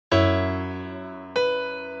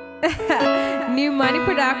New Money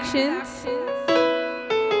Productions.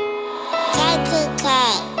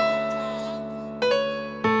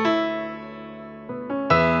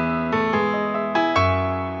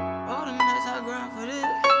 All the nights I grind for this.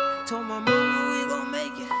 Told my mama we gon'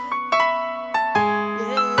 make it.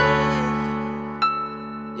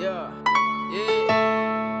 Yeah, yeah,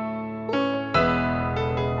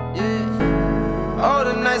 yeah. All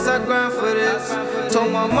the nights I grind for this.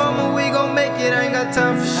 Told my mama we gon' make it. I ain't got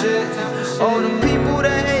time for shit. All them people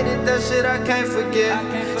that hated that shit I can't forget.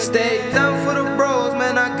 Stayed down for the bros,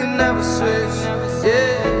 man, I could never switch.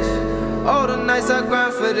 Yeah. All the nights I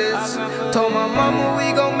grind for this. Told my mama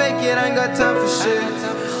we gon' make it, I ain't got time for shit.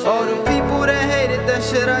 All them people that hated that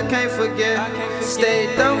shit I can't forget.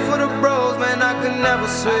 Stayed down for the bros, man, I could never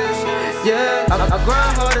switch. Yeah, I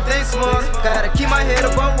grind hard to think smarter. Gotta keep my head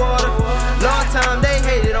above water. Long time they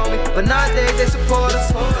hated on me, but nowadays they support us.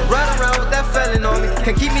 Ride around with that felon on me,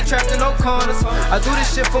 can't keep me trapped in no corners. I do this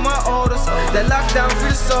shit for my orders, that lockdown free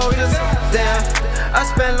the soldiers. Damn, I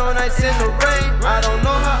spend long nights in the rain. I don't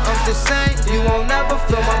know how I'm still sane. You won't never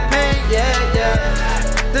feel my pain, yeah, yeah.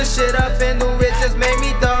 The shit I've been through, it just made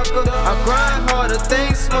me darker. I grind harder,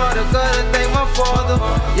 think smarter, gotta thank my father.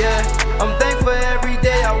 Yeah, I'm thankful every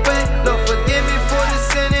day I wake. Lord, forgive me for the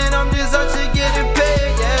sin and I'm just out here getting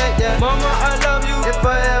paid, yeah, yeah. Mama, I love you. If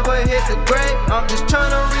I ever hit the grave, I'm just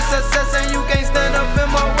tryna reach success and you can't stand up in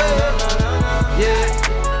my way. Yeah,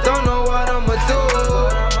 don't know what I'ma do.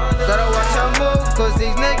 Gotta watch how I move, cause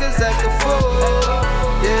these niggas act a fool.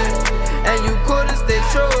 Yeah, and you couldn't stay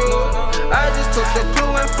true. I just took the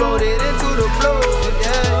clue and floated into the blue.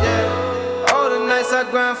 Yeah, yeah. All the nights I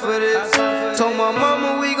grind for this. Told my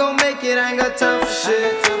mama we gon' make it, I ain't got time for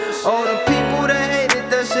shit. All the people that hated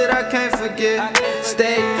that shit I can't forget.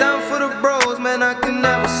 Stayed down for the bros, man, I could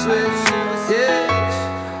never switch.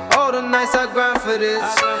 Yeah. All the nights I grind for this.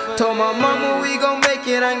 Told my mama we gon' make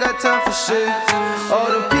it, I ain't got time for shit. All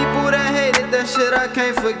the people that hated that shit I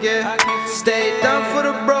can't forget. Stayed down for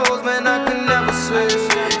the bros, man, I could never switch.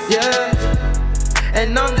 Yeah.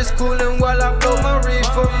 And I'm just coolin' while I blow my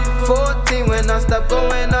reefer. 14 when I stopped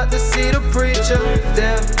going out to see the preacher.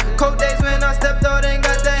 Damn, cold days when I stepped out and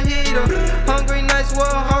got that heater. Hungry nights where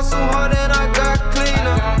I hustle hard and I got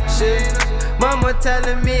cleaner. Shit, mama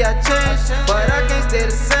telling me I changed, but I can't stay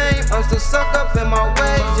the same. I'm still sucked up in my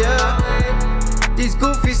ways, yeah. These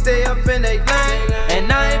goofies stay up in they lane, and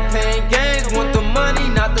I ain't playing games. Want the money,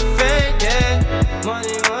 not the fame, yeah.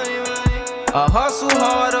 Money, money, money. I hustle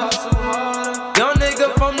harder. Young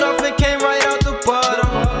nigga from nothing came right out the bottom.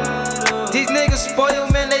 These niggas spoil,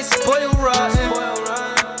 man, they spoil rotten.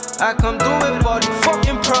 I come through with all these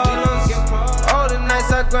fucking problems. All the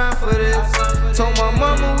nights I grind for this. Told my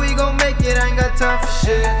mama we gon' make it, I ain't got time for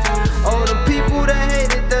shit. All the people that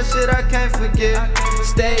hated that shit I can't forget.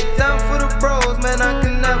 Stayed down for the bros, man, I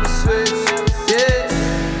can never switch. Yeah.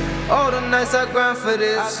 All the nights I grind for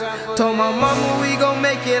this. Told my mama we gon'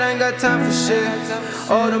 make it, I ain't got time for shit.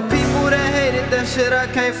 All the people that hated that shit I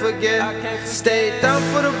can't forget. Stayed down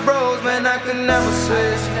for the bros, man, I can never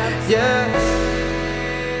switch. Yeah.